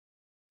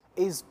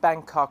Is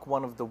Bangkok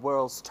one of the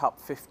world's top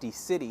 50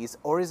 cities,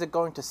 or is it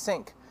going to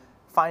sink?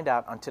 Find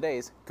out on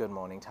today's Good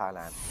Morning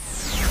Thailand.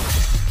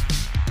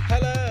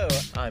 Hello,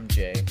 I'm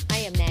Jay. I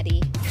am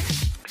Maddie.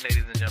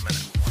 Ladies and gentlemen,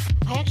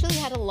 I actually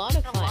had a lot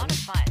of fun.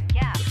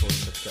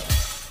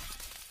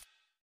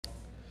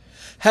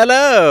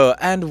 hello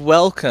and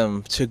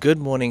welcome to Good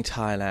Morning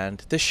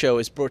Thailand. This show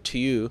is brought to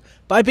you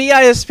by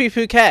BISP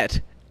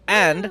Phuket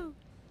and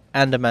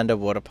Andamanda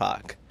Water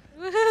Park.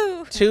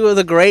 Woohoo! Two of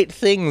the great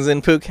things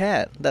in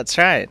Phuket. That's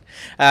right.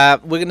 We're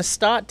going to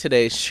start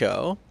today's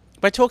show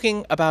by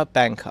talking about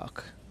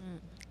Bangkok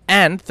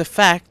and the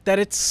fact that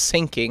it's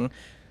sinking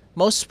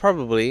most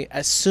probably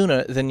as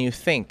sooner than you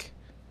think.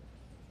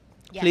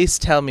 Yeah. Please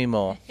tell me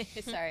more.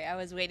 Sorry, I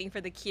was waiting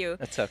for the cue.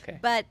 That's okay.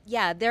 But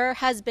yeah, there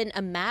has been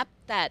a map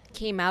that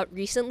came out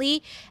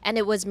recently, and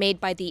it was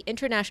made by the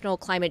International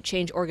Climate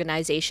Change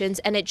Organizations,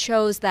 and it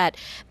shows that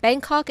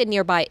Bangkok and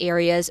nearby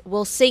areas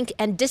will sink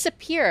and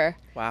disappear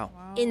Wow.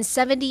 in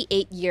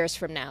 78 years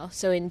from now.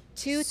 So in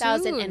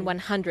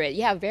 2100.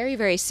 Yeah, very,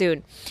 very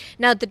soon.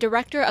 Now, the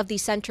director of the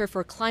Center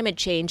for Climate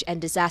Change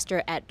and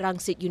Disaster at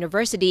Rangsit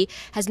University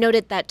has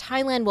noted that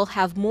Thailand will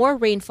have more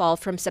rainfall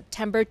from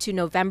September to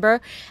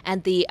November,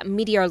 and the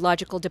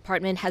meteorological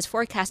department has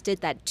forecasted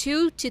that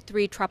 2 to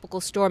 3 tropical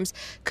storms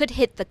could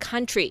hit the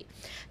country.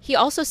 He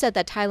also said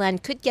that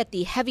Thailand could get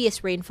the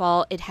heaviest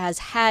rainfall it has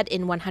had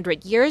in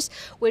 100 years,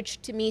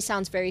 which to me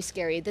sounds very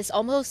scary. This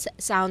almost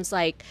sounds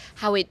like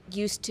how it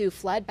used to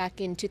flood back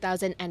in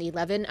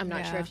 2011. I'm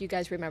not sure if you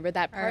guys remember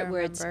that part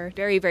where it's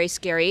very, very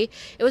scary.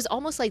 It was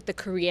almost like the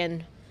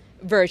Korean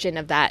version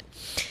of that.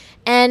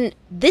 And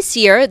this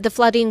year, the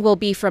flooding will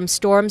be from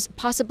storms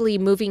possibly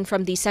moving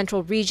from the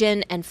central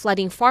region and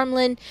flooding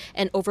farmland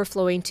and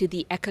overflowing to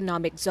the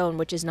economic zone,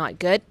 which is not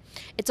good.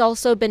 It's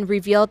also been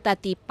revealed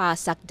that the Pa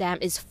Sak Dam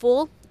is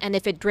full, and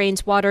if it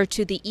drains water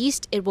to the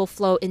east, it will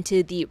flow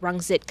into the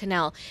Rangsit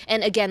Canal.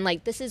 And again,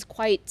 like this is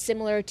quite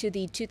similar to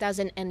the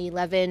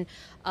 2011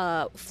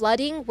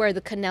 flooding, where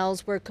the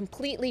canals were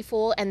completely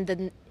full and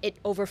then it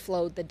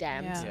overflowed the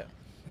dams. Yeah.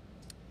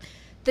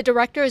 The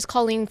director is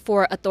calling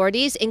for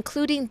authorities,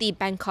 including the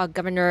Bangkok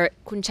governor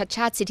Kun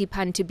Chhatchat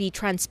Sittipan, to be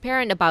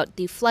transparent about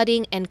the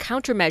flooding and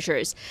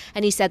countermeasures.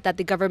 And he said that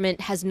the government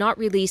has not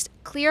released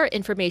clear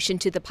information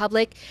to the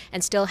public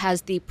and still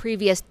has the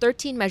previous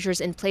 13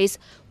 measures in place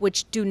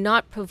which do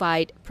not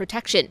provide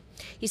protection.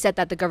 He said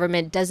that if the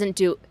government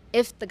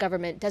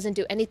doesn't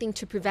do anything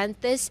to prevent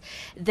this,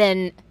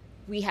 then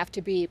we have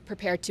to be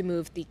prepared to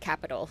move the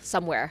capital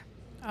somewhere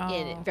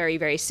in very,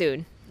 very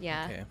soon.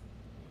 Yeah. Okay.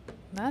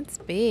 That's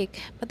big.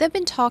 But they've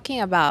been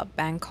talking about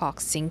Bangkok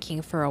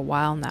sinking for a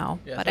while now.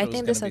 Yeah, but I I thought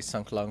think it was this going to be is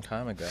sunk a long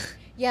time ago.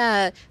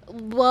 Yeah,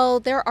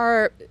 well, there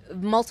are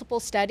multiple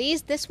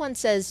studies. This one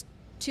says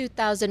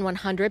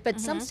 2,100,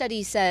 but some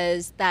study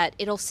says that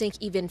it'll sink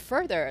even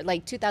further,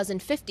 like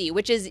 2050,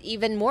 which is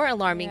even more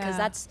alarming because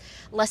that's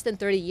less than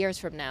 30 years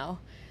from now.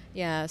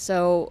 Yeah,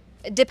 so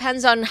it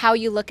depends on how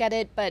you look at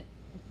it, but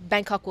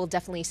Bangkok will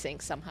definitely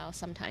sink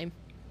sometime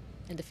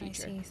in the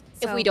future see.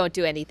 if we So- don't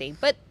do anything.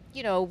 But,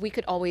 you know, we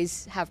could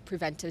always have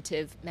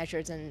preventative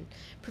measures and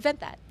prevent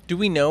that. Do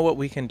we know what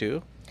we can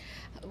do?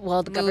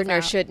 Well, the Move governor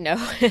out. should know.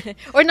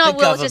 Or not, The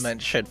we'll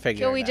government should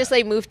figure Can we it just out.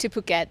 like move to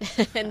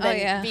Phuket and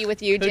then be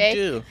with you, Could Jay?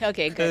 do.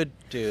 Okay, good.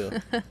 Could do.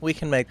 We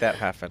can make that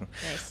happen.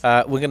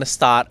 Nice. We're going to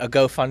start a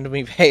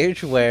GoFundMe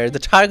page where the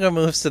tiger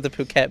moves to the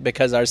Phuket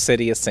because our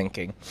city is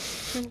sinking.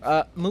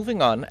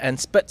 Moving on,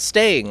 but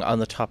staying on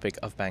the topic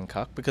of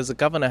Bangkok, because the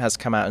governor has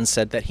come out and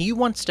said that he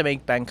wants to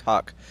make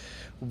Bangkok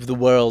the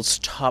world's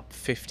top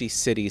 50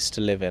 cities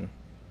to live in,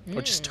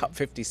 or just top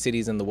 50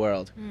 cities in the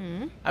world.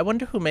 I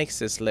wonder who makes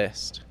this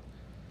list.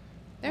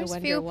 there's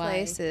wonder few why.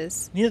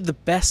 places. You know, the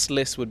best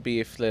list would be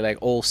if they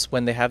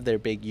when they have their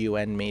big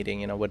UN meeting,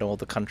 you know, when all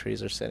the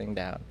countries are sitting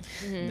down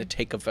and they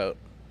take a vote.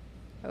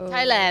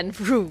 Thailand.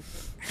 Whew.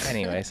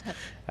 Anyways,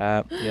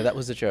 yeah, that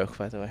was a joke,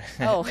 by the way.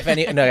 Oh. if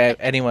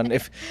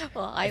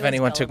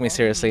anyone took me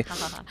seriously.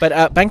 Ha.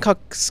 But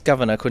Bangkok's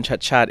governor Kun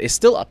Chhatchat is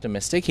still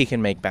optimistic he can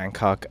make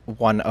Bangkok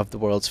one of the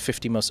world's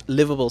 50 most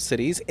livable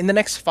cities in the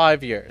next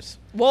 5 years.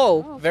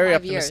 Whoa. Very 5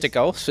 optimistic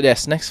years. goal. So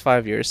yes, next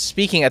 5 years.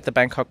 Speaking at the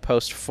Bangkok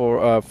Post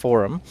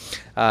forum,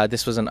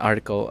 this was an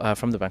article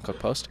from the Bangkok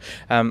Post.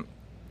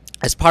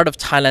 As part of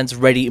Thailand's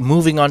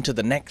moving on to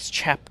the next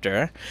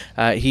chapter,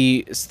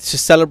 to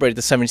celebrate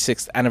the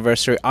 76th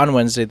anniversary on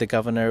Wednesday, the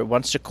governor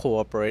wants to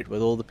cooperate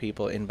with all the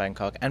people in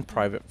Bangkok and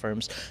private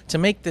firms to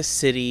make the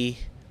city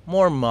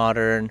more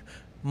modern,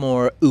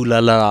 more ooh la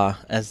la,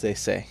 as they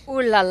say.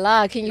 Ooh la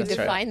la. Can you That's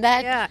right. define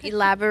that? Yeah,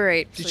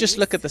 elaborate. You just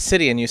look at the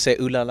city and you say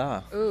ooh la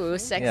la. Ooh,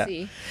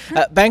 sexy.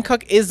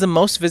 Bangkok is the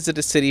most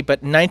visited city,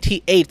 but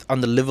 98th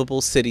on the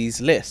livable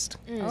cities list.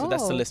 So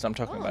that's the Oh. list I'm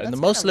talking about. And the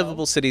that's most kinda low.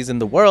 livable cities in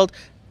the world,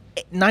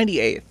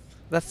 98th.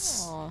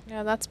 That's Aw,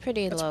 Yeah, that's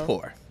pretty that's low.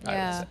 poor. I would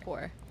Yeah. say.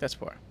 poor. That's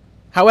poor.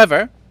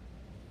 However,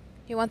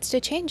 He wants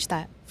to change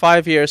that.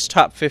 5 years,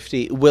 top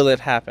 50. Will it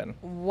happen?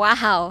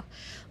 Wow.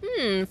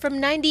 From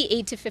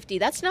 98 to 50.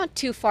 That's not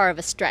too far of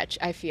a stretch,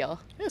 I feel.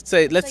 Let's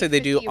say like they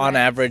do 50 on ranks.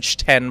 average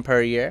 10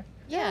 per year.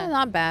 Yeah,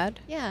 not bad.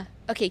 Yeah.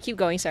 Okay, keep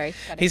going. Sorry.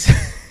 Got it. He's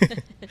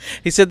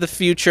he said the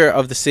future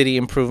of the city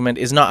improvement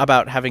is not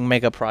about having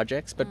mega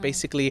projects, but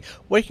basically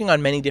working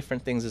on many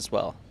different things as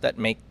well that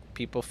make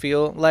people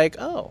feel like,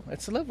 oh,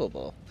 it's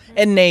livable.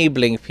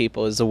 Enabling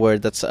people is a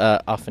word that's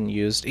often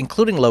used,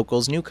 including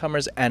locals,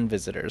 newcomers, and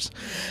visitors.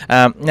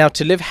 Now,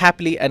 to live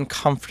happily and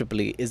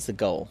comfortably is the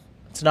goal.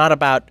 It's not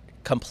about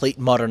complete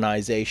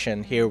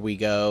modernization. Here we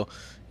go,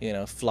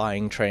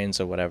 flying trains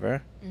or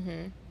whatever.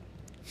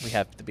 We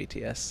have the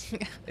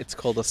BTS. It's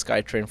called a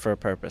SkyTrain for a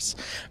purpose.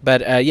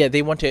 But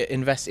they want to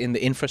invest in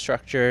the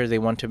infrastructure. They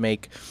want to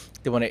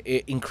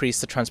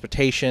increase the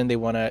transportation. They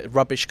want a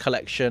rubbish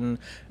collection,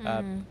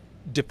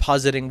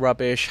 depositing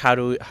rubbish. How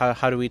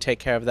do we take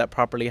care of that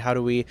properly? How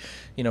do we,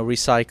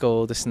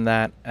 recycle this and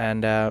that?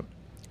 And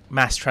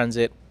mass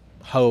transit,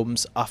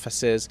 homes,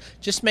 offices.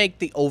 Just make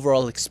the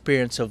overall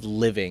experience of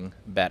living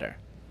better.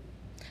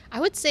 I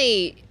would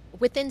say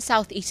within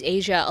Southeast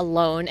Asia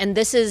alone, and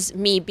this is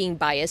me being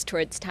biased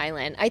towards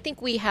Thailand, I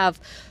think we have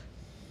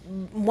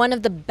one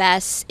of the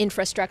best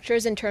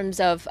infrastructures in terms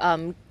of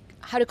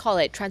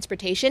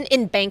transportation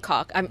in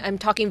Bangkok. I'm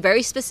talking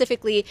very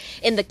specifically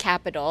in the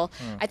capital.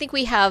 I think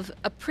we have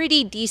a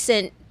pretty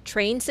decent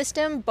train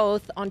system,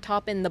 both on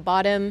top and the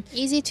bottom.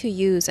 Easy to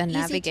use and Easy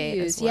navigate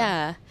to use, as well.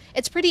 yeah.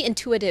 It's pretty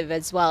intuitive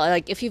as well.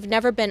 Like if you've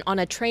never been on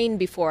a train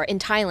before in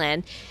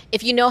Thailand,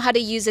 if you know how to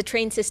use a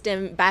train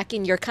system back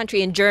in your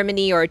country in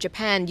Germany or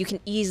Japan, you can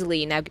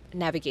easily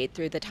navigate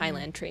through the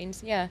Thailand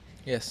trains. Yeah.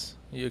 Yes,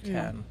 you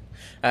can.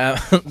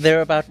 There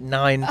are about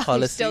 9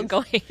 policies. Still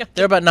going.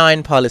 There are about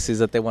 9 policies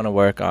that they want to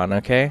work on,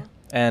 okay?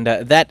 And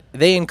that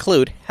they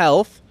include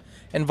health,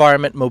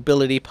 environment,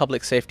 mobility,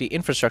 public safety,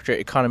 infrastructure,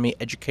 economy,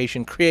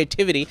 education,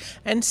 creativity,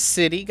 and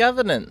city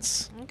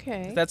governance.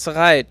 Okay. That's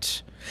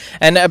right.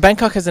 And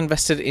Bangkok has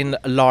invested in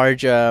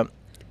large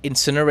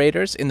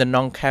incinerators in the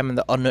Nong Kham and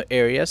the Onno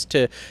areas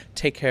to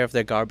take care of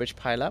their garbage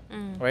pileup.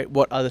 Right?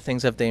 What other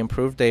things have they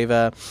improved? They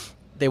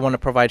want to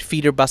provide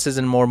feeder buses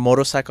and more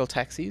motorcycle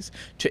taxis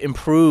to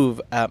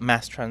improve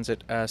mass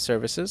transit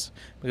services,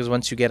 because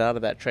once you get out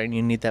of that train,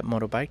 you need that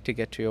motorbike to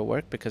get to your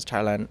work, because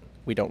Thailand,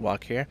 we don't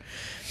walk here.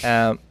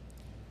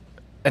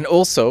 And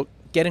also,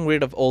 getting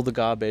rid of all the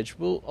garbage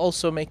will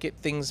also make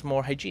things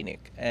more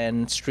hygienic,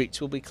 and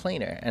streets will be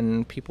cleaner,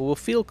 and people will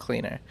feel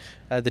cleaner.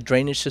 The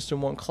drainage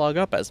system won't clog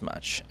up as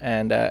much.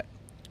 And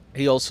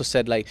he also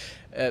said,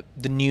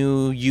 the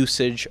new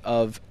usage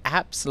of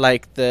apps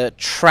like the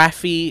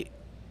Traffy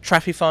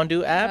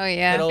Fondue app. Oh,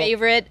 yeah. My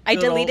favorite. I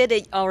deleted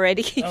it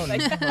already. Oh, no,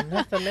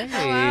 nothing.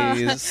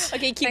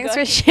 Okay, keep Thanks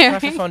going. for sharing.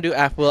 Traffy Fondue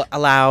app will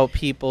allow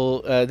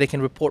people, they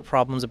can report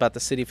problems about the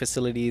city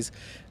facilities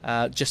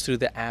just through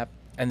the app,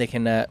 and they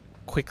can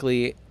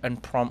quickly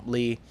and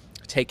promptly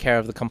take care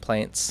of the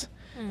complaints,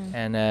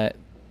 and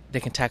they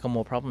can tackle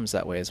more problems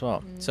that way as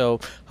well. So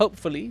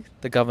hopefully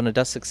the governor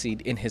does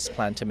succeed in his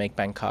plan to make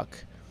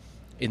Bangkok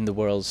in the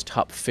world's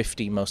top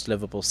 50 most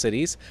livable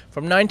cities.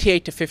 From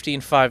 98 to 50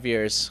 in 5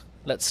 years.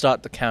 Let's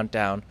start the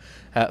countdown.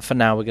 For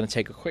now, we're going to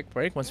take a quick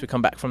break. Once we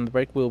come back from the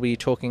break, we'll be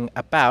talking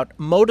about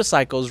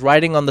motorcycles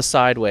riding on the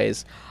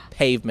sideways,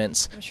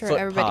 pavements, I'm sure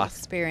everybody footpath,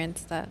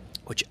 experienced that.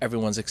 which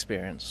everyone's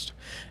experienced.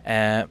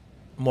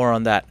 More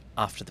on that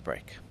after the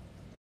break.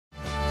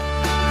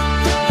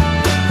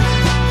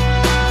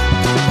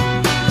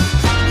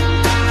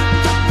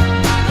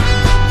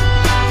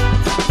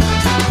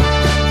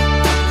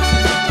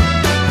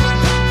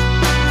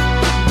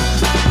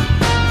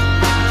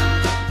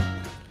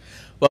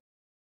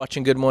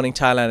 Watching Good Morning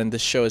Thailand, and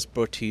this show is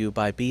brought to you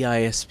by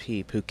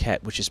BISP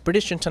Phuket, which is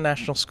British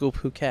International School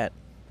Phuket.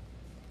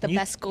 The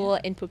best school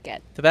in Phuket.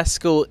 The best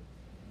school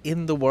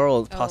in the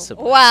world,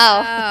 possibly.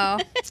 Wow.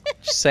 Oh,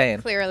 Just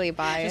saying. clearly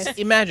biased. Just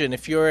imagine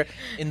if you're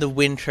in the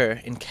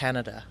winter in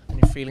Canada and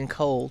you're feeling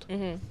cold,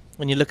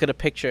 when you look at a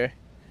picture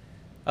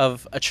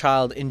of a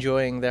child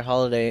enjoying their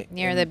holiday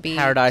Near in the beach.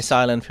 Paradise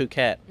Island,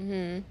 Phuket. Where do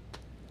you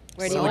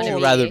Where want would to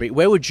you rather be?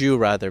 Where would you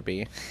rather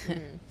be?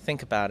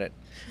 Think about it.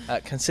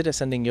 Consider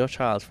sending your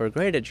child for a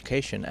great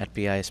education at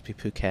BISP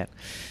Phuket.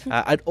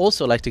 I'd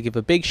also like to give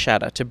a big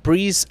shout out to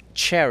Breeze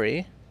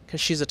Cherry, because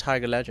she's a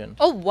Tiger legend.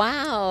 Oh,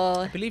 wow.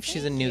 I believe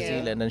she's in New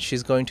Zealand, and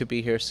she's going to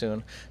be here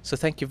soon. So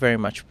thank you very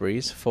much,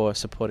 Breeze, for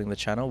supporting the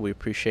channel. We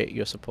appreciate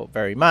your support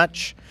very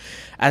much.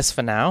 As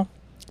for now,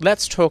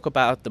 let's talk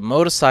about the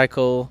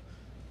motorcycle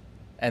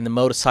and the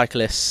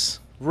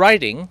motorcyclists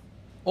riding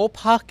or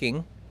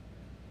parking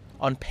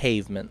on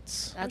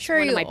pavements. That's I'm sure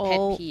one you of my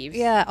all, pet peeves.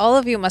 Yeah, all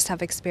of you must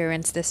have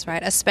experienced this,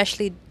 right?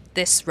 Especially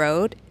this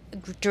road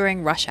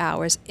during rush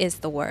hours is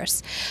the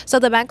worst. So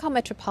the Bangkok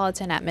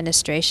Metropolitan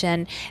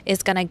Administration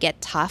is going to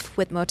get tough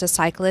with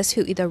motorcyclists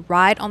who either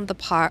ride on the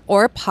park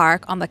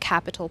on the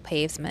capital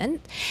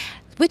pavement,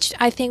 which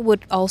I think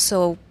would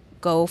also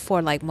go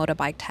for like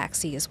motorbike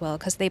taxi as well,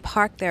 because they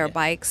park their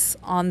bikes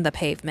on the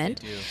pavement.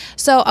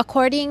 So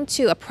according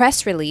to a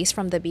press release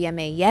from the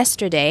BMA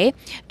yesterday,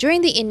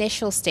 during the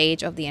initial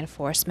stage of the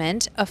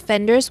enforcement,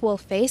 offenders will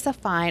face a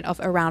fine of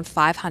around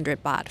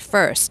 500 baht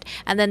first,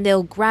 and then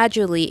they'll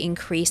gradually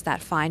increase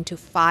that fine to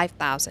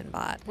 5,000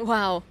 baht.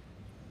 Wow.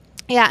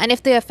 Yeah, and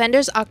if the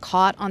offenders are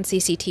caught on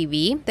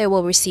CCTV, they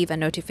will receive a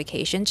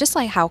notification, just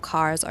like how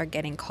cars are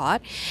getting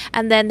caught.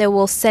 And then they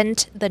will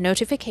send the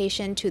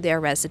notification to their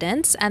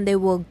residents, and they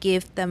will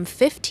give them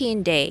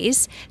 15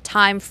 days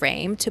time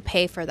frame to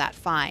pay for that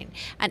fine.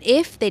 And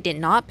if they did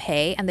not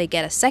pay and they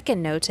get a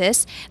second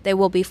notice, they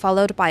will be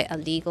followed by a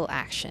legal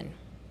action.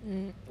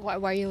 Why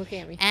are you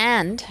looking at me?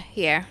 And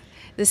here,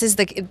 this is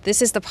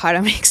the part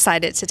I'm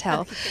excited to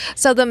tell.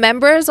 So the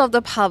members of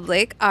the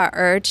public are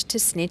urged to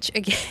snitch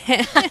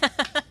again.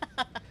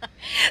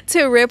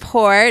 To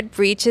report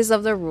breaches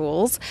of the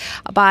rules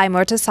by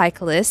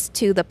motorcyclists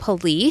to the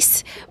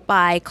police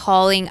by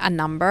calling a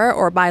number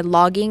or by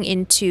logging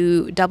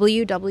into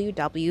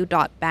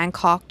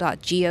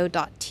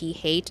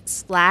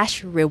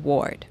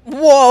www.bangkok.go.th/reward.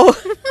 Whoa!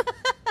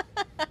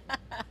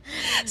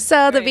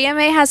 So the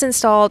BMA has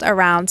installed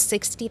around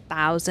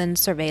 60,000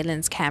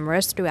 surveillance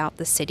cameras throughout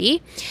the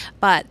city,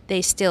 but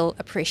they still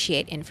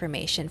appreciate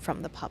information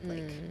from the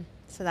public.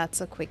 So that's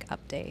a quick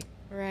update.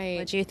 Right.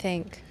 What do you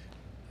think?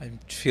 I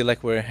feel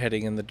like we're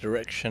heading in the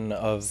direction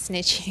of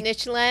Snitching.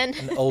 Snitchland.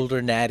 an older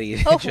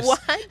natty Oh, just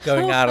what?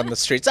 going out on the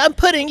streets. I'm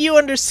putting you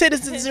under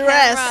citizen's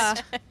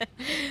arrest.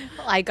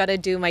 Well, I gotta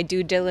do my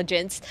due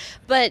diligence,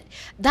 but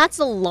that's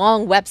a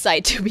long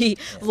website to be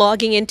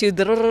logging into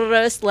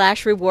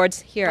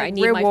 /rewards. Here, I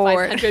need my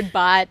Reward. 500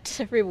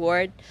 baht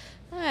reward.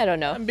 I don't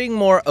know. I'm being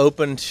more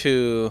open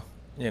to,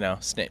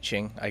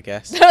 snitching, I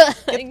guess.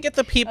 Get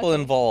the people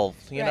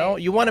involved, you know?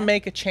 Right, You want to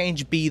make a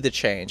change, be the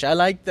change. I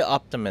like the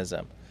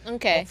optimism.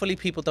 Okay. Hopefully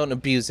people don't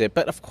abuse it.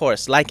 But of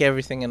course, like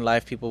everything in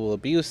life, people will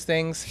abuse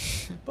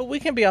things. But we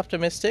can be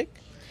optimistic.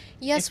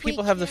 Yes, If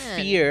people we have the can.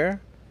 fear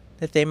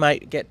that they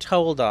might get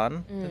told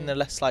on, then they're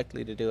less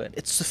likely to do it.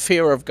 It's the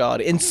fear of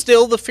God.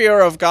 Instill the fear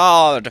of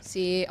God.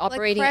 See, Like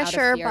operating pressure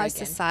out of fear by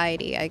again.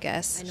 society, I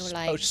guess. I know, Just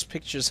like, post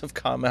pictures of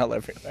Carmel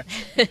everywhere.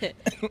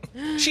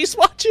 She's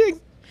watching.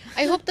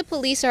 I hope the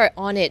police are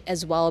on it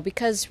as well,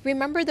 because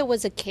remember there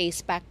was a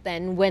case back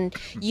then when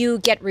you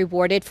get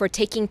rewarded for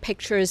taking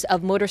pictures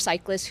of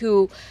motorcyclists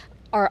who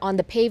are on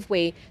the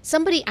paveway.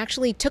 Somebody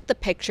actually took the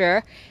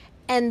picture,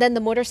 and then the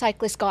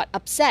motorcyclist got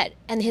upset,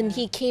 and then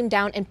he came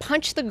down and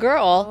punched the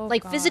girl,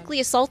 like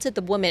physically assaulted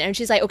the woman. And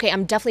she's like, okay,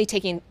 I'm definitely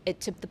taking it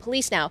to the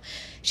police now.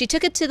 She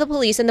took it to the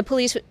police, and the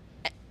police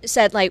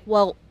said like,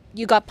 well,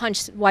 you got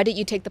punched, why didn't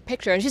you take the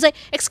picture? And she's like,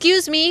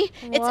 excuse me,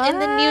 it's in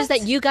the news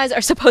that you guys are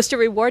supposed to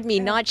reward me,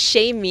 not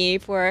shame me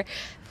for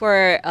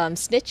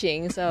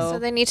snitching. So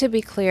they need to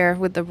be clear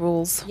with the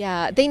rules.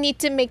 Yeah, they need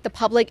to make the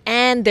public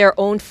and their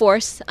own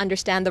force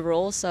understand the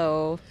rules.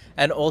 So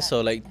And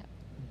also, like,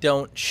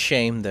 don't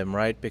shame them,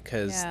 right?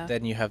 Because Yeah.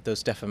 then you have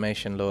those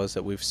defamation laws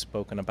that we've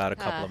spoken about a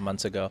couple Ah, of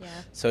months ago. yeah.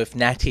 So if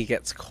Natty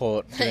gets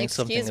caught doing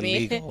something Excuse me.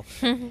 illegal,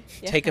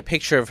 take a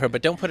picture of her,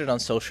 but don't put it on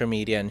social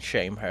media and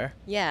shame her.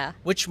 yeah,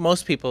 Which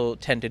most people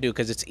tend to do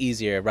because it's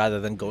easier rather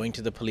than going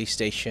to the police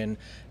station,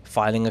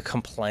 filing a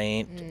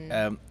complaint,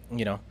 and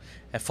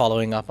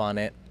following up on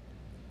it.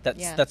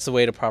 Yeah. That's the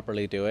way to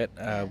properly do it.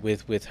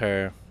 With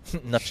her,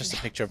 not just a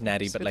picture of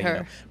Natty, but with like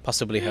her.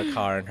 possibly her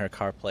car and her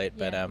car plate.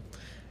 But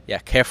yeah,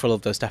 careful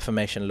of those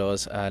defamation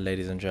laws,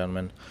 ladies and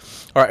gentlemen.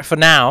 All right, for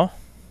now,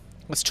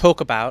 let's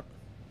talk about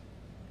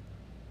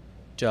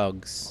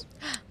dogs.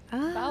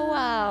 bow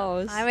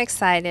wows. I'm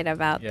excited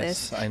about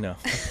Yes, I know.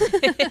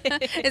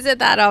 Is it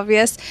that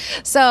obvious?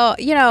 So,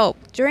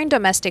 during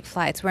domestic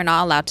flights, we're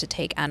not allowed to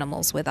take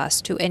animals with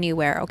us to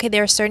anywhere. Okay,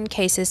 there are certain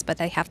cases, but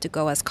they have to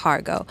go as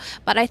cargo.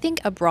 But I think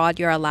abroad,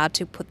 you're allowed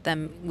to put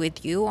them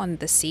with you on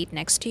the seat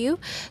next to you.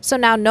 So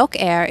now Nok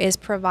Air is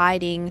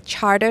providing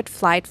chartered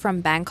flight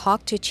from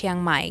Bangkok to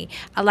Chiang Mai,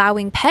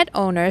 allowing pet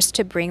owners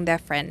to bring their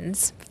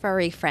friends,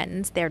 furry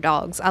friends, their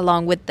dogs,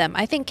 along with them.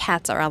 I think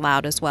cats are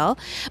allowed as well.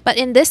 But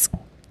in this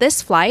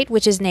flight,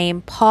 which is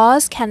named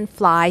Paws Can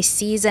Fly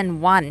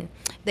Season 1,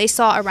 they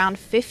saw around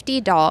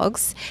 50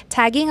 dogs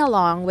tagging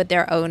along with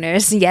their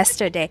owners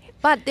yesterday.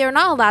 But they're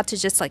not allowed to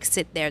just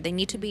sit there. They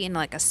need to be in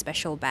a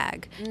special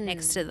bag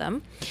next to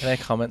them. Can I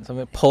comment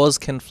something? Paws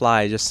Can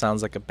Fly just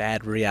sounds like a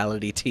bad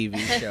reality TV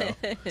show.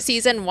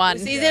 Season 1.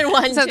 Season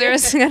 1. So too.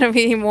 there's going to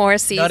be more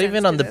seasons. Not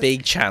even to on the this.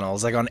 big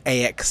channels, like on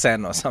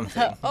AXN or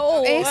something.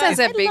 Oh, AXN's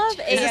a I big- love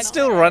Is it AXN.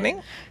 still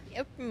running?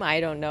 I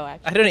don't know.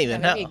 Actually, I don't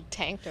even Maybe know.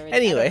 tanked already. I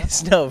don't know.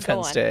 Anyways, no Go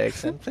offense on. to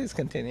AXN. Please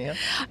continue.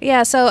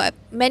 Yeah, so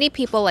many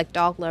people, like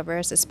dog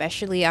lovers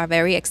especially, are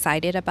very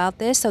excited about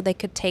this, so they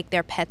could take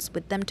their pets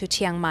with them to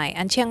Chiang Mai.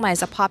 And Chiang Mai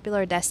is a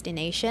popular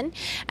destination,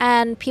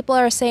 and people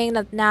are saying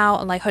that now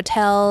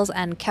hotels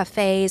and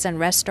cafes and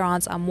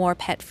restaurants are more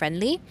pet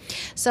friendly.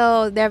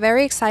 So they're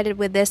very excited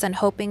with this and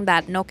hoping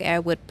that Nok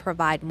Air would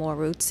provide more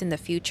routes in the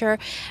future.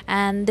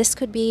 And this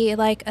could be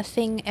a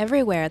thing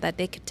everywhere, that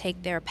they could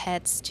take their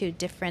pets to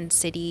different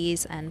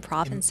cities and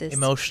provinces.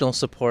 Emotional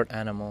support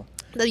animal.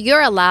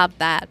 You're allowed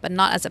that, but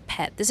not as a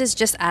pet. This is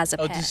just as a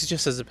Oh, pet. this is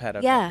just as a pet.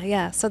 Okay.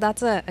 Yeah. So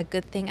that's a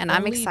good thing, and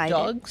I'm Only excited.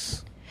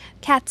 Dogs?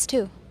 Cats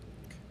too.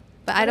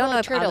 But I What don't know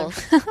about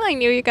if turtles? I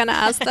knew you were gonna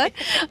ask that.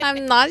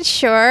 I'm not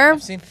sure.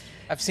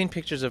 I've seen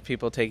pictures of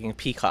people taking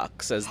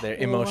peacocks as their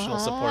emotional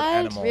support What?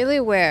 animal.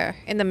 Really, where?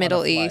 In the on a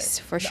Middle flight.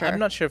 East, for No, sure. I'm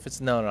not sure if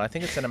it's no. I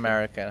think it's in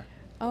America.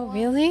 Oh,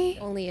 really?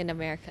 Only in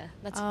America.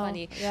 That's Oh,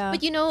 funny. yeah.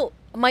 But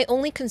my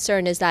only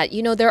concern is that,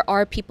 there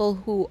are people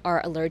who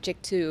are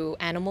allergic to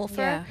animal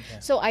fur. Yeah.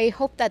 So I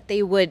hope that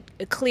they would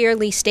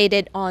clearly state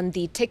it on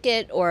the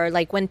ticket or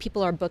like when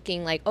people are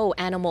booking like, oh,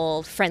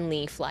 animal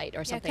friendly flight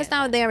or Yeah, something. because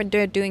like now that.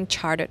 they're doing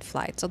chartered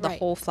flights, so the Right.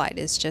 whole flight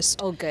is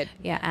just Oh, good.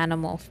 yeah,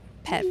 animal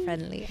pet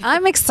friendly.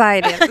 I'm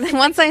excited.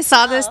 Once I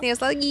saw this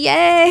news, like,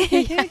 yay!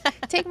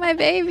 Take my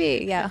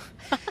baby. Yeah.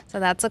 So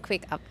that's a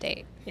quick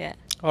update. Yeah.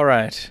 All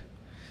right.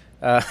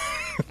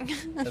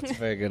 That's a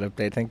very good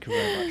update. Thank you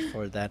very much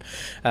for that.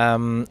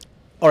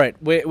 All right,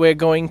 we're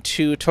going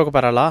to talk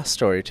about our last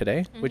story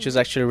today, which is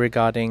actually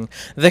regarding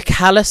the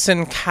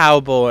Callison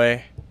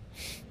cowboy.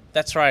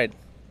 That's right.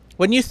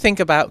 When you think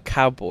about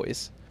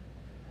cowboys,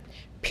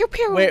 Pew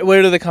pew.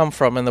 where do they come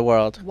from in the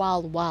world?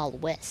 Wild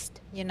Wild West.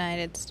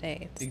 United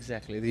States.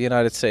 Exactly, the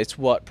United States.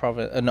 What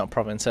province? Not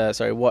province.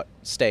 Sorry, what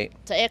state?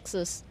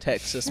 Texas.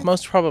 Texas,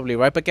 most probably,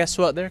 right? But guess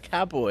what? They're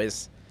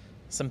cowboys.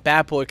 Some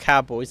bad boy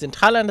cowboys in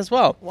Thailand as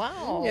well.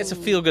 Wow. Yeah, it's a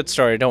feel-good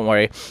story. Don't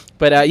worry.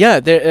 But yeah,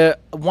 there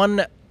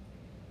one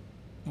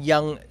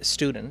young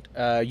student,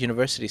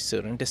 university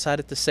student,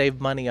 decided to save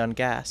money on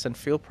gas and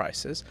fuel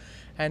prices,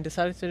 and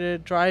decided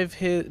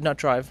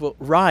to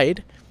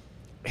ride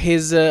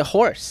his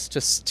horse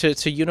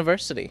to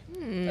university.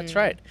 That's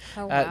right.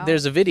 Oh, wow.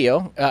 There's a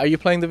video. Are you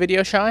playing the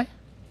video, Shai?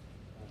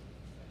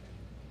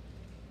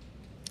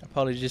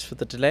 Apologies for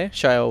the delay.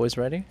 Shai always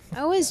ready. I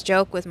always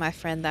joke with my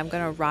friend that I'm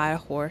going to ride a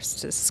horse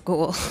to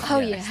school. Oh,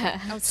 Yeah.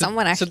 yeah.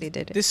 Someone actually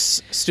did it.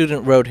 This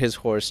student rode his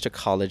horse to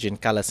college in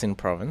Kalasin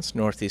province,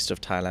 northeast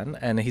of Thailand,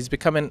 and he's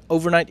become an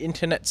overnight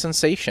internet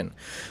sensation.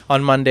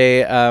 On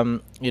Monday,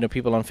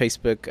 people on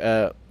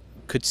Facebook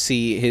could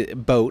see his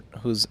Boat,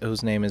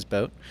 whose name is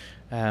Boat,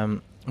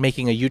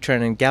 making a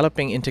U-turn and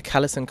galloping into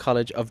Kalasin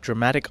College of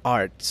Dramatic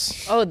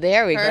Arts. Oh,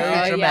 there we go. Perfect.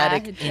 Very Yeah.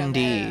 dramatic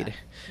indeed.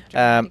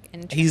 Dramatic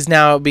intro. He's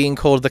now being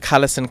called the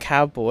Kalasin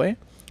Cowboy.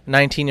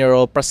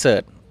 19-year-old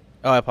Prasad.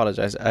 Oh, I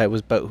apologize. It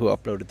was Boat who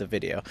uploaded the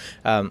video.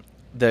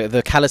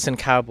 The Kalasin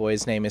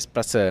Cowboy's name is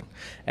Prasad,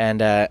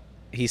 and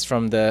he's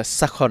from the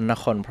Sakhon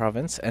Nakhon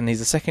province, and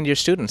he's a second-year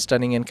student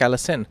studying in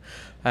Kalasin.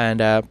 And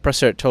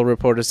Prasad told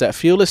reporters that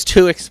fuel is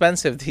too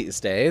expensive these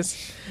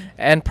days,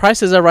 and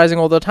prices are rising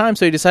all the time,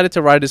 so he decided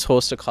to ride his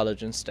horse to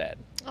college instead.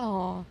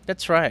 Oh.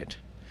 That's right.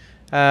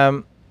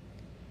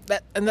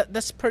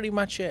 That's pretty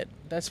much it.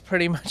 That's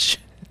pretty much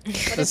the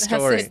That's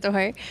story. the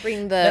story.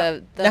 Bring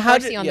the Now, how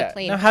horsey did- on yeah, the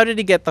plane. Now, how did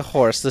he get the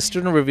horse? The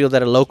student revealed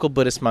that a local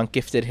Buddhist monk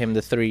gifted him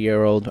the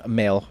 3-year-old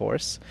male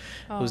horse,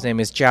 whose Oh. name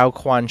is Jiao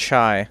Quan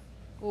Shai.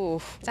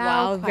 Oof. Zhao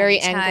Wow. Very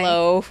Quan Chai.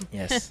 Anglo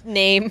Yes.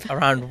 name.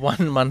 Around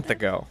 1 month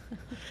ago.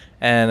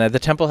 And the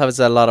temple has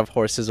a lot of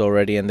horses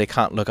already, and they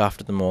can't look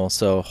after them all.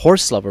 So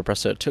horse lover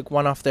Prasad took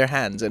one off their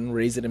hands and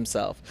raised it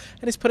himself.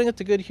 And he's putting it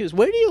to good use.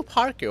 Where do you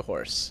park your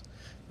horse?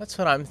 That's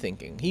what I'm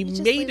thinking. He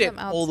just made leave it them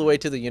all the way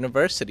to the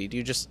university. Do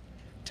you just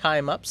tie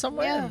him up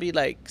somewhere Yeah. and be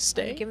like,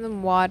 stay? Give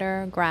them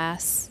water,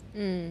 grass.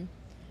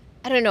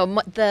 I don't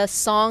know. The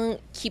song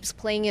keeps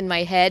playing in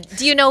my head.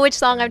 Do you know which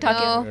song I'm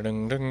talking No. about?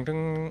 Dun, dun,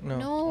 dun. No.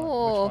 No.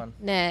 Which one?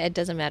 Nah, it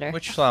doesn't matter.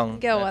 Which song?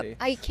 Go up. Maddie?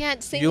 I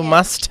can't sing You it.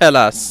 must tell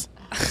us.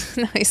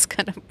 No, he's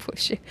gonna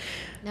push you.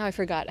 Now I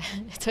forgot.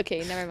 It's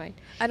okay. Never mind.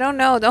 I don't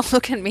know. Don't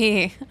look at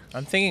me.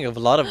 I'm thinking of a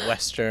lot of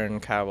Western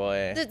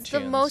cowboy. The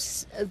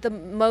tunes.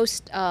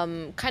 most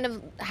kind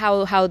of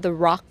how the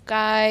rock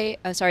guy,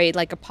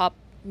 like a pop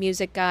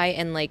music guy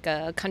and like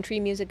a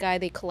country music guy,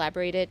 they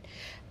collaborated.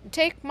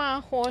 Take my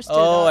horse to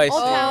Oh, I the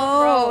Old see.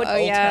 Town Road. Oh,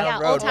 yeah.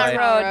 Yeah, Old Town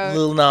right? Road.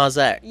 Lil Nas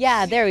X.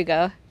 Yeah, there we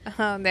go.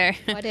 Oh, there.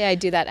 Why did I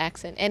do that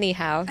accent?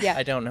 Anyhow, I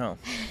yeah. don't know.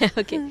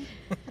 Okay.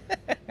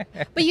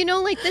 But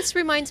like this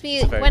reminds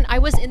me very when I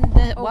was in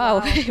the Oh, wow,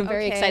 wow. I'm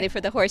very Okay. excited for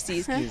the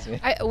horsies. Excuse me.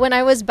 When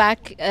I was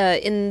back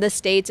in the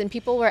States and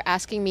people were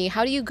asking me,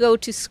 how do you go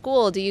to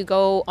school? Do you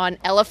go on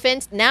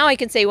elephants? Now I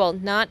can say, well,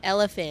 not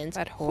elephants,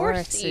 But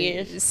horses.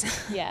 horses.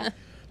 Yeah.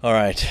 All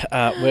right,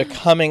 we're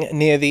coming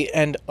near the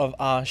end of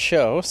our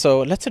show,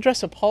 so let's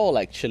address a poll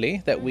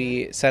actually that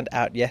we sent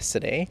out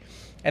yesterday,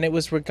 and it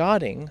was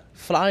regarding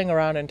flying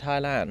around in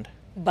Thailand.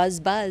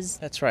 Buzz, buzz.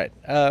 That's right.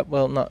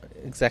 Well, not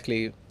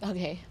exactly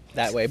Okay.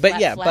 that way, but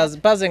Flap, yeah,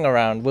 flap. buzzing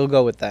around. We'll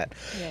go with that.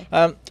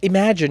 Yeah.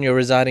 Imagine you're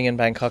residing in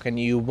Bangkok and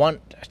you want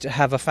to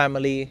have a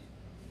family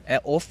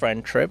or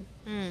friend trip,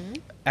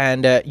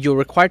 and you're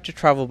required to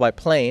travel by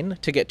plane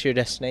to get to your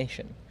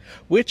destination.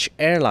 Which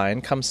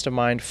airline comes to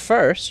mind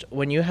first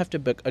when you have to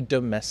book a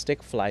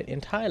domestic flight in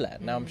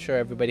Thailand? Now, I'm sure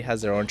everybody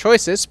has their own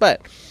choices,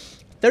 but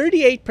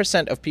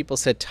 38% of people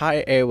said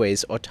Thai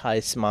Airways or Thai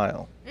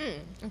Smile.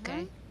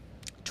 Okay.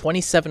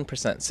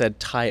 27% said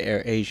Thai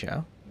Air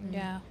Asia.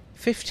 Yeah.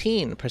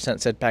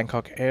 15% said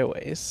Bangkok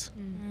Airways.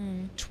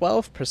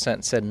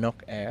 12% said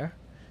Nok Air.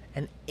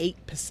 And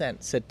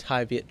 8% said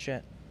Thai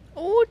Vietjet.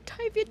 Oh,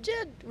 Thai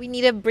Vietjet. We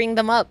need to bring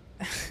them up.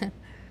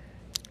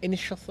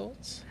 Initial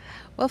thoughts?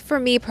 Well, for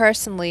me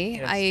personally,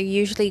 Yes. I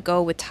usually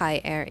go with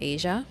Thai Air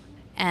Asia.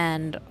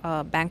 and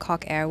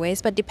Bangkok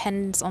Airways, but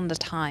depends on the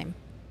time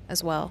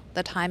as well.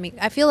 The timing.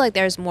 I feel like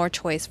there's more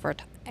choice for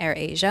Air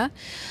Asia.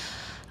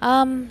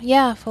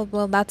 Yeah,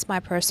 well, that's my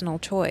personal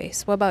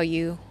choice. What about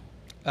you?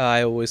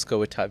 I always go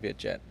with Thai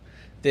Vietjet.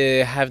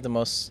 They have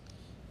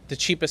the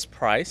cheapest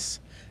price,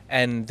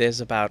 and there's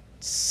about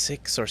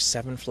 6 or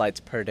 7 flights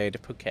per day to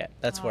Phuket.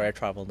 That's where I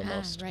travel the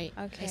most. Right.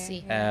 Okay. I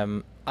see.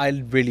 I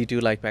really do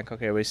like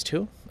Bangkok Airways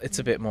too. It's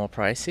a bit more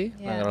pricey,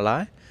 not Yeah. gonna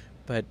lie,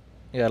 but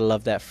you gotta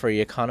love that free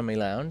economy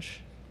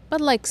lounge. But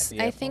like, the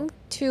I airport. think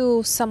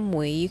to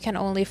Samui, you can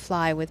only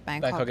fly with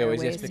Bangkok, Bangkok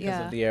Airways, yes, Airways. because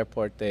yeah. of the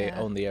airport. They Yeah.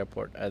 own the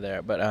airport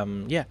there. But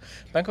yeah,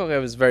 Bangkok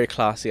Airways is very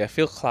classy. I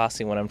feel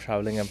classy when I'm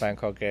traveling on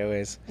Bangkok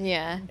Airways.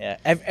 Yeah. Yeah,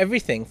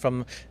 everything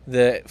from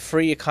the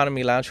free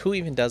economy lounge. Who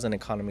even does an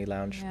economy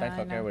lounge? Yeah, I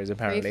Bangkok know. Airways,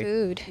 apparently. Free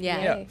food.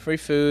 Yeah. Yeah, free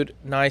food,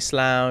 nice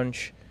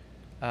lounge,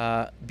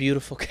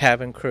 beautiful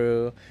cabin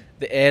crew.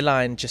 The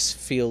airline just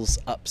feels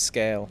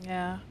upscale.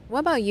 Yeah. What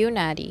about you,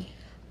 Natty?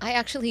 I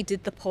actually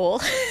did the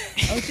poll.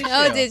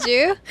 Oh, did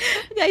you?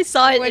 I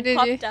saw it. What It did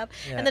popped you- up,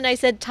 Yeah. and then I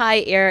said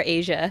Thai Air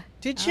Asia.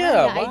 Did you?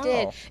 Yeah, I Wow.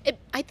 did.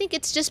 I think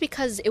it's just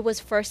because it was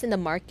first in the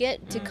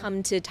market to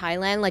come to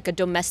Thailand, like a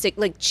domestic,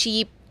 like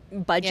cheap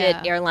budget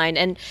Yeah. airline,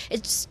 and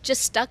it's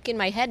just stuck in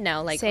my head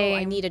now. Like, oh, I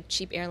Same. need a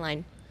cheap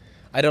airline.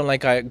 I don't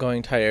like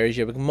going Thai Air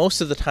Asia because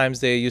most of the times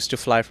they used to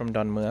fly from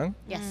Don Mueang.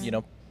 Yes. You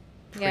know,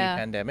 Yeah.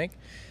 pre-pandemic.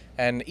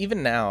 And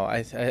even now,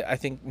 I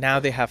think now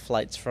they have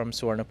flights from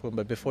Suvarnabhumi,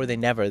 but before they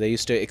never. They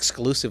used to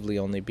exclusively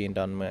only be in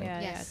Don Mueang. Yeah,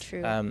 Yes.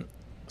 yeah, true.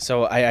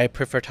 So I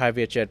prefer Thai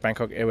Vietjet,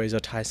 Bangkok Airways, or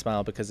Thai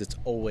Smile because it's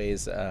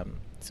always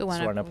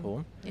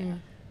Suvarnabhumi.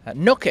 Yeah.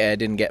 Nok Air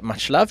didn't get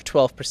much love,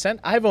 12%.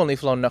 I've only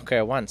flown Nok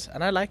Air once,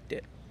 and I liked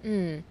it.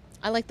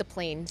 I like the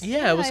planes. Yeah,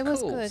 Yeah, it was it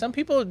was cool. good. Some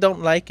people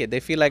don't like it. They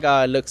feel like,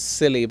 oh, it looks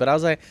silly. But I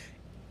was like,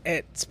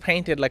 it's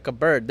painted like a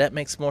bird. That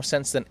makes more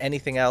sense than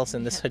anything else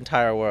in this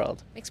entire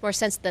world. Makes more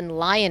sense than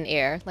Lion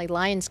Air. Like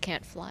lions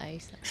can't fly.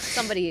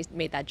 Somebody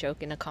made that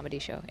joke in a comedy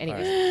show.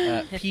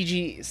 Anyways.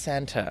 PG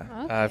Santa.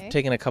 Okay. I've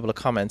taken a couple of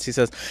comments. He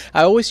says,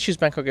 I always choose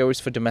Bangkok Airways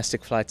for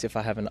domestic flights if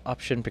I have an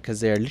option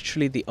because they are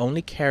literally the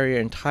only carrier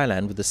in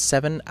Thailand with a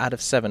 7 out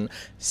of 7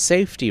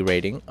 safety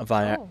rating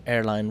via Oh.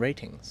 airline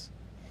ratings.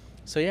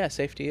 So yeah,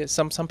 safety is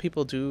some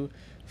people do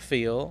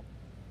feel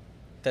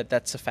that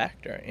that's a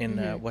factor in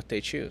what they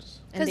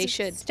choose. And they 'Cause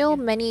should. Still,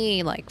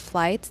 many like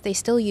flights, they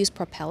still use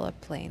propeller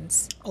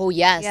planes. Oh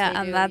yes. yeah, they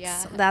and do, that's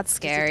yeah. that's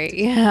scary.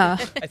 Yeah.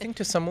 I think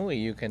to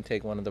Samui you can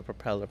take one of the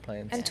propeller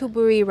planes. And to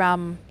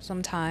Buriram,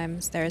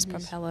 sometimes there's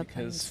propeller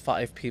Because planes.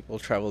 5 people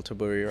travel to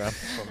Buriram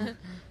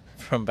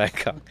from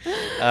Bangkok.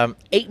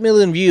 8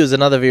 million views.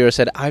 Another viewer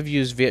said, I've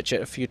used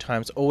Vietjet a few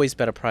times. Always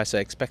better price. I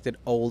expected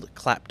old,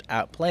 clapped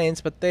out planes,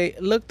 but they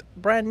looked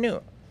brand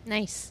new.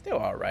 Nice. They were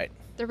all right.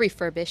 They're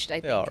refurbished, I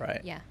think. They're all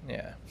right. Yeah.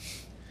 Yeah.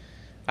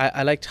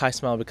 I like Thai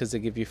Smile because they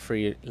give you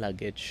free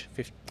luggage.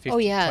 50, Oh,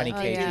 yeah. 20 Oh,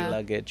 kg yeah.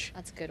 luggage.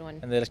 That's a good one.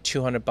 And they're like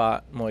 200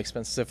 baht more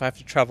expensive. So if I have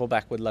to travel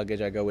back with luggage,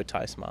 I go with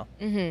Thai Smile.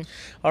 Mm-hmm.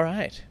 All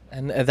right.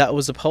 And that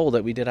was a poll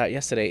that we did out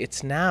yesterday.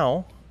 It's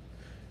now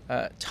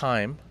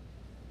time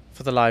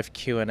for the live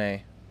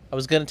Q&A. I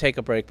was going to take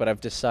a break, but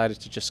I've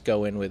decided to just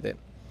go in with it.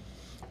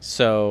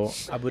 So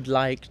I would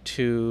like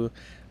to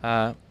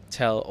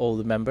tell all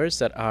the members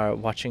that are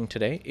watching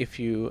today, if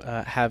you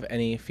have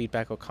any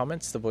feedback or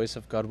comments, the Voice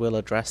of God will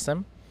address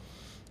them.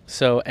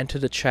 So enter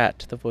the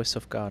chat, the Voice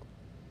of God.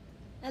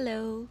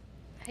 Hello.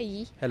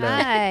 Hi. Hello.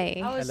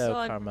 Hi. I was Hello,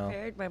 so Carmel.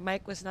 unprepared. My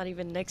mic was not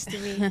even next to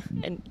me.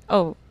 And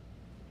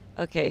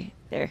okay,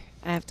 there.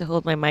 I have to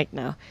hold my mic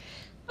now.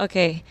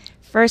 Okay,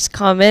 first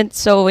comment.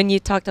 So when you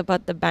talked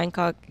about the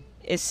Bangkok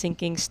is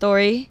sinking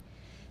story,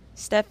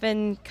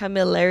 Stefan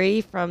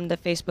Camilleri from the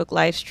Facebook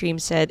live stream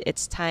said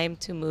it's time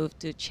to move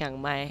to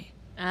Chiang Mai.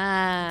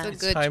 Ah. It's a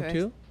It's good time choice.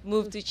 to?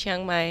 Move to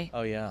Chiang Mai.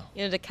 Oh, yeah.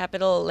 You know, the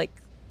capital, like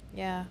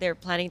Yeah. they're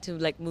planning to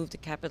like move the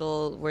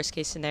capital worst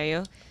case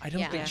scenario. I don't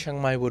Yeah. think Yeah.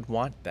 Chiang Mai would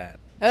want that.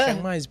 Ugh.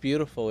 Chiang Mai is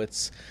beautiful.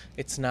 It's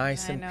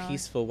nice I and know.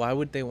 peaceful. Why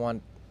would they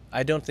want?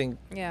 I don't think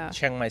Yeah.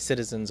 Chiang Mai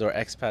citizens or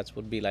expats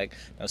would be like,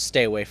 no,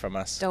 stay away from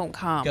us. Don't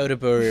come. Go to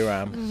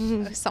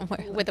Buriram.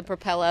 somewhere. With a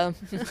propeller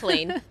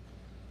plane.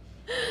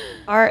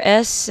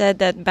 RS said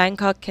that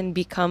Bangkok can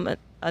become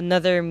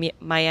another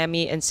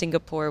Miami and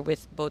Singapore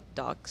with boat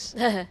docks.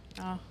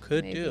 Oh,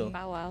 Could maybe. do.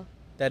 Wow, wow.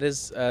 That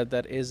is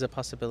a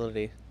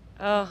possibility.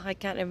 Oh, I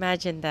can't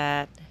imagine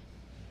that.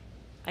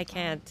 I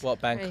can't. Well,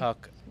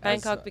 Bangkok.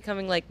 Bangkok as,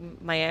 becoming like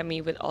Miami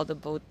with all the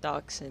boat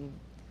docks and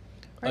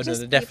Or oh no,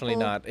 just definitely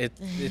people- not.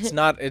 It's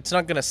not. It's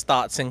not gonna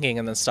start sinking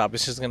and then stop.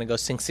 It's just gonna go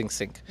sink, sink,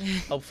 sink.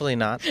 Hopefully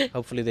not.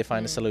 Hopefully they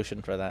find a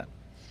solution for that.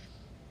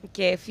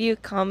 okay, a few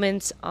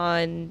comments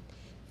on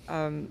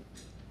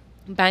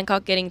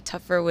Bangkok getting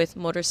tougher with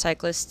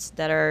motorcyclists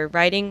that are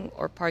riding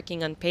or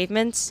parking on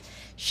pavements.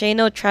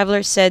 Shano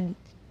Traveler said,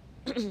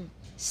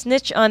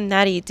 "Snitch on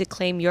Natty to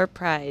claim your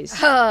prize."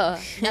 Oh,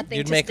 nothing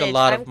You'd to make a stitch.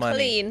 lot I'm of money.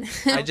 Clean.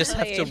 I just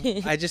have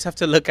to. I just have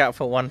to look out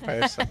for one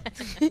person.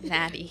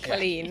 Natty.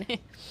 Clean.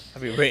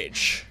 I'll be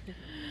rich.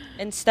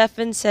 And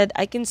Stefan said,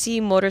 I can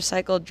see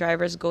motorcycle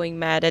drivers going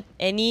mad at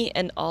any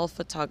and all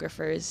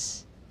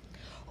photographers.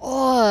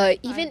 Oh,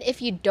 even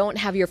if you don't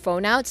have your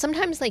phone out,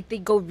 sometimes like they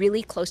go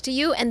really close to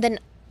you and then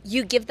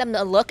you give them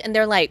a look and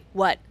they're like,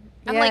 "What?"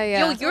 I'm like,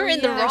 "Yo, you're in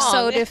the They're wrong."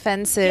 so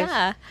defensive.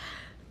 Yeah.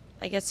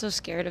 I get so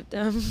scared of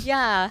them.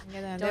 Yeah.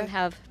 Yeah, they're- Don't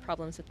have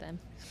problems with them.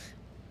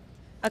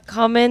 A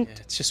comment.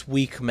 Yeah, it's just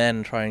weak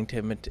men trying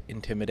to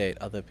intimidate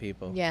other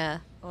people. Yeah.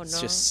 Oh It's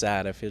no. just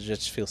sad. I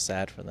feel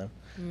sad for them.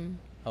 Mm.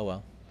 Oh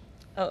well.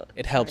 Oh,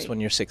 It helps sorry. when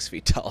you're 6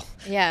 feet tall.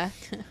 Yeah.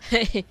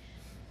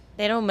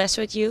 They don't mess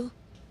with you.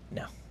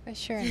 No. For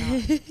sure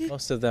not.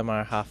 Most of them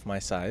are half my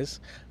size,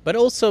 but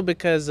also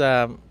because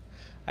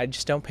I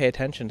just don't pay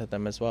attention to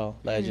them as well.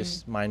 I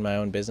just mind my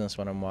own business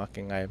when I'm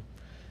walking. I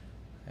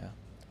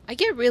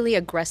get really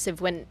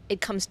aggressive when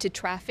it comes to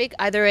traffic,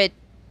 either it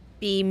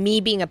be me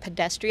being a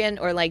pedestrian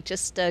or like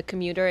just a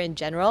commuter in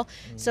general.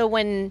 So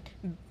when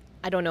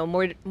I don't know,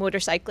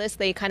 motorcyclists,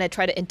 they kind of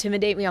try to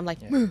intimidate me. I'm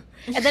like, "Meh."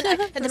 and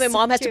then my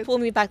mom has to cute. pull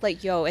me back,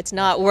 like, "Yo, it's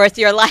not worth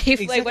your life.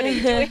 Like, what are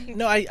you doing?"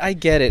 No, I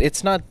get it.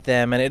 It's not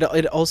them, and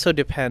it also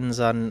depends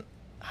on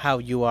how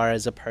you are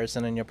as a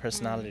person and your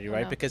personality,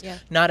 right? know, Because yeah.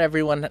 not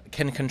everyone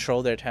can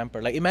control their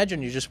temper. Like,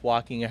 imagine you're just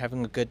walking, you're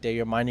having a good day,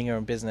 you're minding your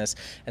own business,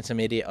 and some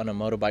idiot on a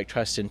motorbike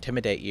tries to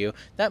intimidate you.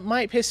 That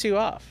might piss you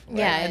off. Right?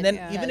 Yeah, And then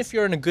it even does. if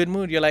you're in a good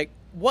mood, you're like,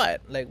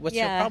 what? Like, what's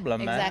your Yeah,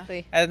 problem, man?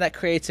 exactly. And that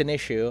creates an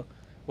issue.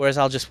 Whereas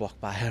I'll just walk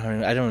by. I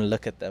don't even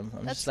look at them.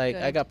 I'm That's just like,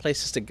 I good. got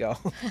places to go.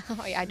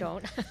 I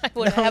don't. I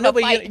wouldn't have no, a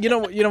but fight. you know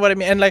what I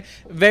mean. And like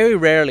very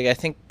rarely, I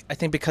think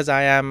because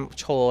I am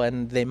tall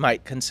and they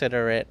might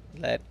consider it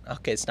that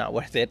okay, it's not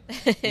worth it.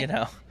 You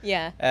know.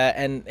 Yeah.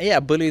 And yeah,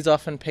 bullies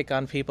often pick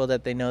on people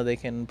that they know they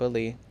can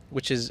bully,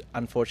 which is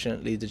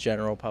unfortunately the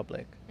general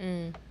public.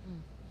 Mm.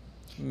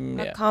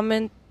 A Yeah.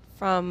 comment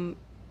from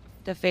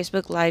the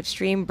Facebook live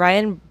stream.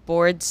 Brian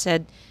Board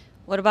said,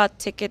 "What about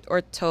ticket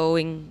or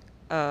towing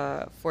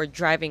for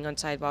driving on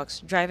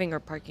sidewalks, driving or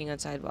parking on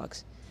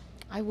sidewalks?"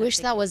 I wish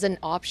that was an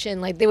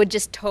option. Like they would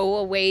just tow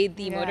away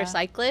the Yeah.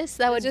 motorcyclists.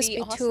 That would just be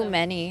be awesome. too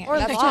many. Or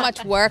That's too walk.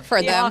 much work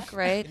for them. Walk,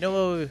 right? You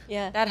know,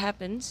 Yeah. That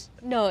happens.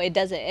 No, it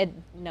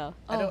doesn't. No.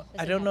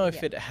 I don't know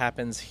if it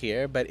happens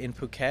here, but in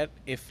Phuket,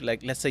 if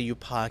like let's say you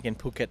park in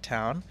Phuket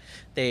town,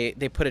 they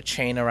put a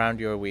chain around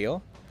your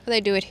wheel. They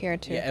do it here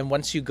too. Yeah, and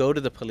once you go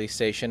to the police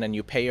station and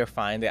you pay your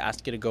fine, they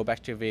ask you to go back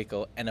to your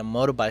vehicle, and a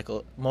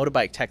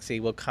motorbike taxi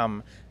will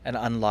come and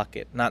unlock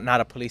it.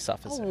 Not a police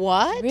officer.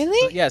 What?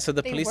 Really? Yeah, so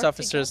the They police work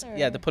officers,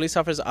 together. the police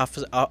officers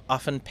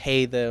often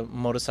pay the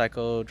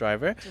motorcycle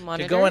driver to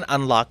monitor? go and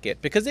unlock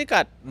it because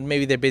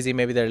maybe they're busy,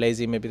 maybe they're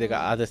lazy, maybe they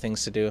got other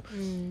things to do.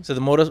 So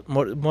the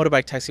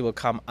motorbike taxi will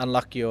come,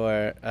 unlock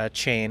your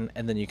chain,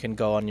 and then you can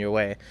go on your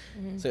way.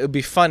 So it would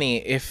be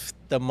funny if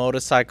the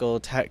motorcycle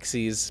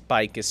taxi's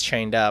bike is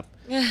chained up,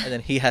 and then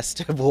he has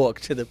to walk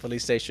to the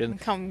police station,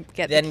 Come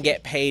get the then key.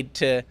 get paid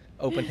to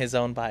open his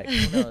own bike.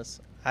 Who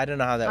knows? I don't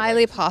know how that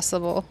Highly works.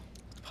 possible.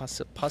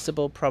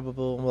 Possible,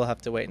 probable. We'll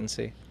have to wait and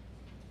see.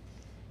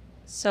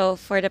 So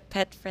for the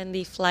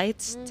pet-friendly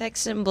flights, Tech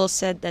Symbol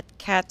said that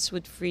cats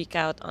would freak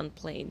out on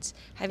planes.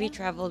 Have you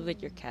traveled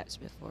with your cats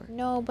before?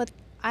 No, but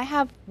I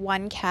have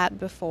one cat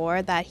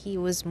before that he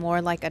was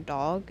more like a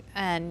dog,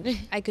 and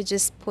I could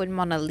just put him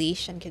on a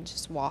leash and could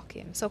just walk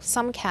him. So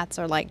some cats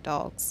are like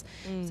dogs.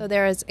 So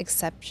there is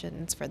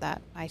exceptions for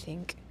that, I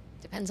think.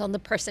 Depends on the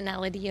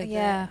personality of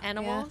Yeah, the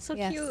animal. yeah, So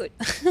yes. cute.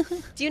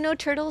 Do you know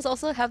turtles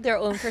also have their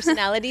own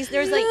personalities?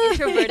 There's like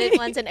introverted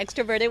ones and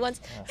extroverted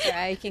ones.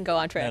 Sorry, I can go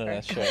on No, forever.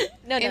 no, sure.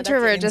 No, that's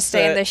Introvert it. just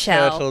stay in the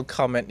shell. Turtle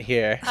comment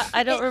here.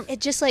 I don't.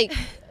 It just like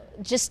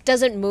just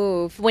doesn't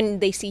move when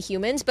they see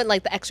humans, but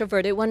like the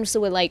extroverted ones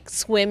would like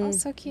swim. Oh,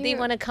 so They cute.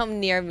 want to come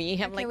near me.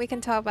 I'm Okay, like, we can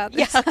talk about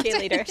yeah, this. okay,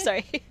 later.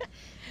 Sorry.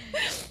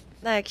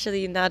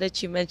 Actually, now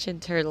that you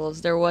mentioned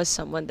turtles, there was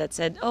someone that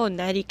said, "Oh,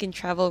 Natty can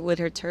travel with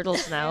her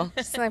turtles now."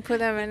 So I put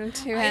them in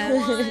two I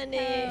hands. want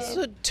it.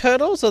 So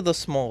turtles are the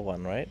small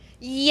one, right?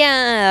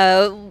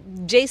 Yeah,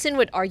 Jason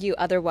would argue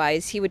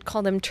otherwise. He would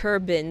call them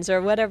turbans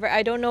or whatever.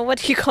 I don't know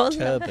what he calls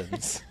them.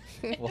 Turbans.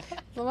 Well,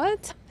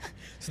 What?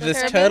 so there's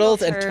Turban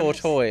turtles or and turbans?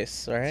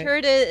 tortoise, right?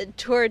 Tortoise.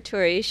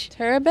 Turbans?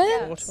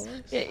 Tortoise?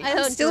 I I'm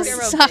don't still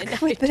turban.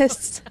 stuck with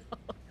this.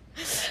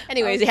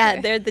 Anyways, yeah,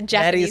 Okay. they're the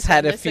Japanese. Maddie's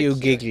had one. a They're so few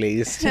cute.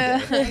 gigglies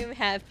today. I'm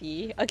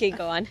happy. Okay,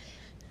 go on.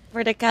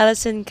 For the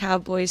Callison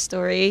cowboy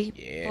story,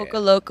 Yeah. Poco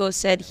Loco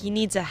said he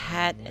needs a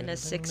hat and a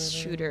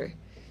 6-shooter.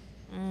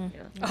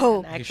 Oh.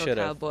 an actual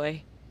should've.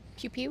 cowboy.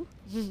 Pew pew.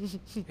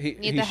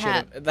 Need the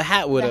hat. should've- The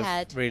hat would The have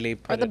hat. really Or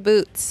put the it.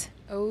 boots.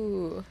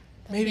 Oh.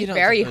 Maybe be not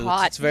very the boots.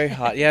 hot. It's very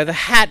hot. Yeah, the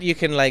hat you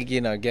can like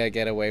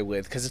get away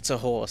with because it's a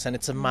horse and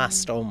it's a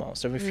must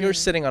almost. If you're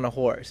sitting on a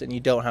horse and you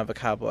don't have a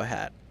cowboy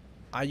hat,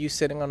 are you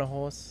sitting on a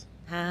horse?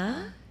 Huh?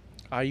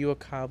 Are you a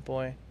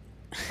cowboy?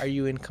 Are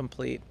you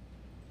incomplete?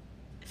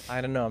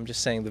 I don't know. I'm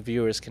just saying the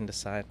viewers can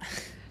decide.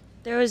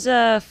 There was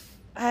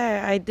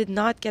I did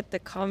not get the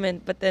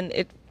comment, but then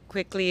it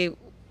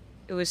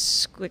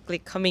was quickly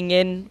coming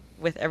in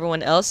with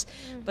everyone else.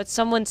 But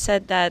someone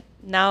said that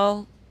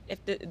now if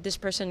this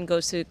person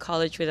goes to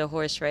college with a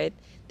horse, right?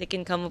 They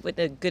can come up with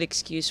a good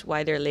excuse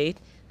why they're late.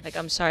 Like,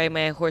 I'm sorry,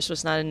 my horse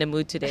was not in the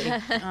mood today.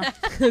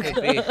 Could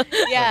be.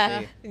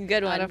 Yeah, Could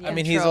good one. of be. I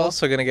mean, he's Control.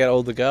 also going to get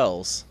all the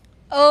girls.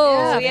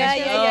 Oh, Yeah,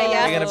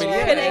 yeah. You're gonna be-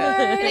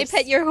 Can I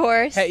pet your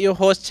horse? Pet your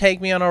horse,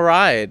 take me on a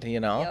ride, you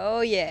know?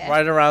 Oh, yeah.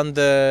 Right around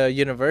the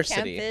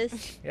university.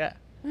 Campus. Yeah.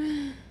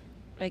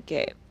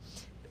 Okay.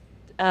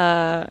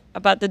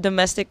 About the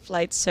domestic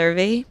flight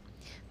survey,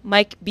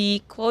 Mike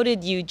B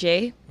quoted you,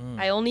 Jay.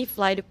 I only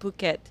fly to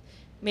Phuket.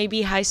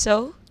 Maybe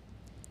Haiso?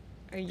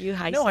 Are you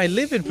Haiso? No, I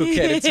live in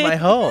Phuket. It's my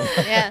home.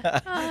 Yeah.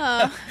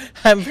 Oh.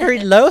 I'm very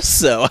low,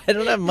 so I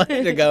don't have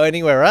money to go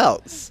anywhere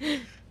else.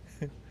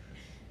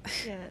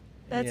 Yeah,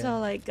 that's Yeah.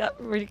 all I got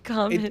for the It,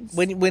 comments.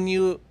 when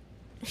you,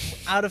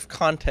 out of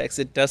context,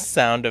 it does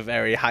sound a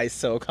very high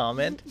so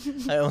comment.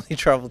 I only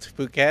travel to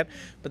Phuket,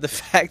 but the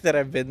fact that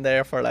I've been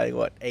there for like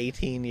what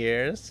 18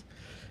 years,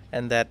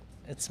 and that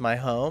it's my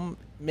home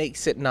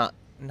makes it not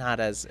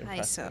as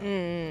impressive.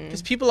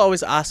 Because people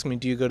always ask me,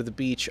 "Do you go to the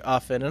beach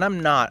often?" And I'm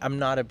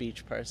not a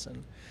beach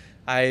person.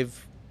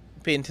 I've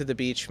been to the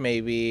beach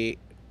maybe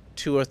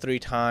 2 or 3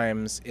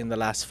 times in the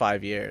last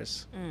 5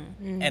 years,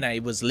 and I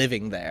was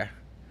living there.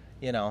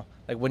 You know,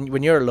 like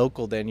when you're a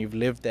local, then you've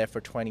lived there for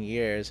 20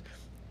 years.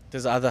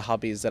 There's other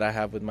hobbies that I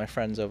have with my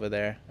friends over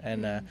there,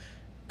 and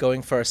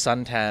going for a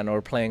suntan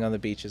or playing on the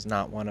beach is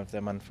not one of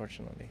them,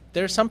 unfortunately.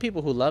 There are some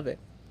people who love it,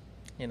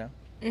 you know.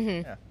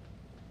 Mm-hmm. Yeah.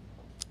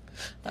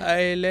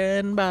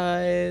 Island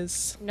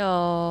boys.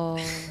 No.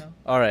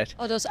 All right.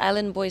 Oh, those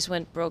island boys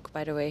went broke,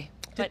 by the way.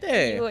 Did But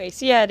they?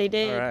 Anyways, yeah, they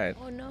did. All right.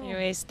 Oh, no.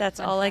 Anyways, that's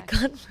Fun all fact. I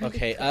got. For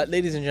Okay, the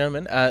ladies and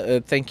gentlemen,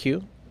 thank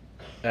you,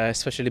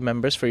 especially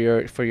members, for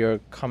your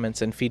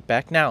comments and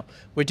feedback. Now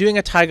we're doing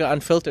a Tiger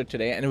Unfiltered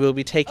today, and we'll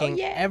be taking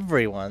yeah.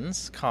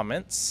 everyone's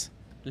comments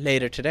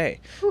later today.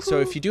 So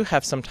if you do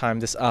have some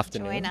time this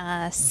afternoon,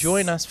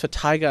 Join us. for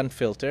Tiger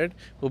Unfiltered.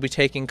 We'll be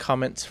taking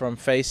comments from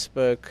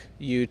Facebook,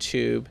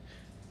 YouTube,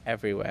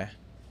 everywhere.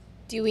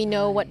 Do we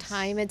know what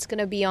time it's going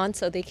to be on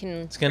so they can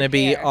It's going to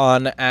be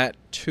on at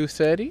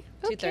 2:30.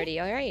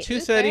 2:30, all right.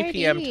 2:30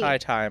 p.m. 2:30. Thai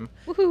time.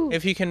 Woohoo.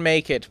 If you can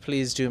make it,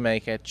 please do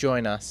make it.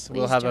 Join us.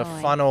 We'll Please have a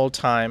join. fun old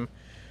time.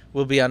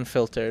 We'll be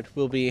unfiltered.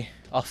 We'll be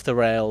off the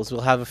rails. We'll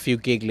have a few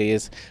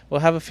gigglies. We'll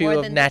have a few More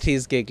of than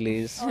Natty's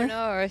gigglies. Oh,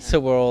 no. So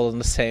we're all on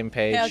the same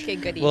page. Okay,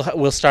 goody.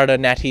 We'll start a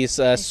Natty's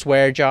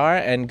swear jar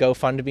and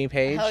GoFundMe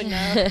page. Oh,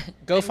 no.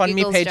 GoFundMe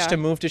Giggles page jar. to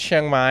move to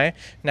Chiang Mai.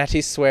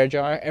 Natty's swear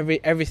jar.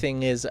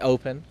 Everything is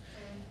open.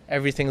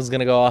 Everything is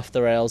gonna go off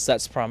the rails.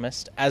 That's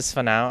promised. As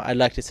for now, I'd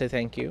like to say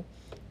thank you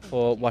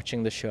for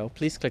watching the show.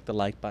 Please click the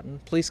like button.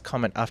 Please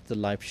comment after the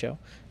live show.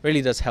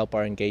 Really does help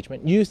our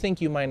engagement. You think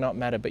you might not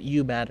matter, but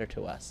you matter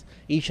to us.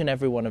 Each and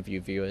every one of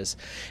you viewers.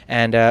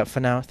 And for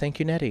now, thank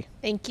you, Nettie.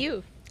 Thank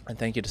you. And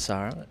thank you to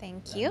Sarah.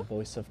 Thank and you.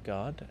 Voice of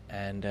God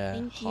and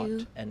Thank hot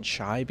you. and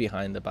shy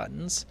behind the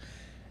buttons.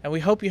 And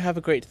we hope you have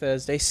a great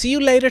Thursday. See you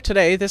later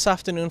today, this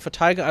afternoon, for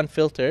Tiger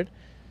Unfiltered.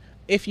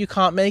 If you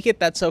can't make it,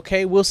 that's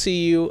okay. We'll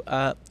see you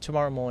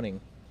tomorrow morning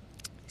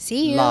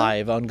See you.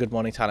 live on Good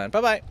Morning Thailand.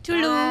 Bye-bye.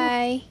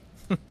 Bye.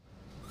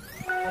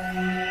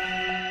 Bye.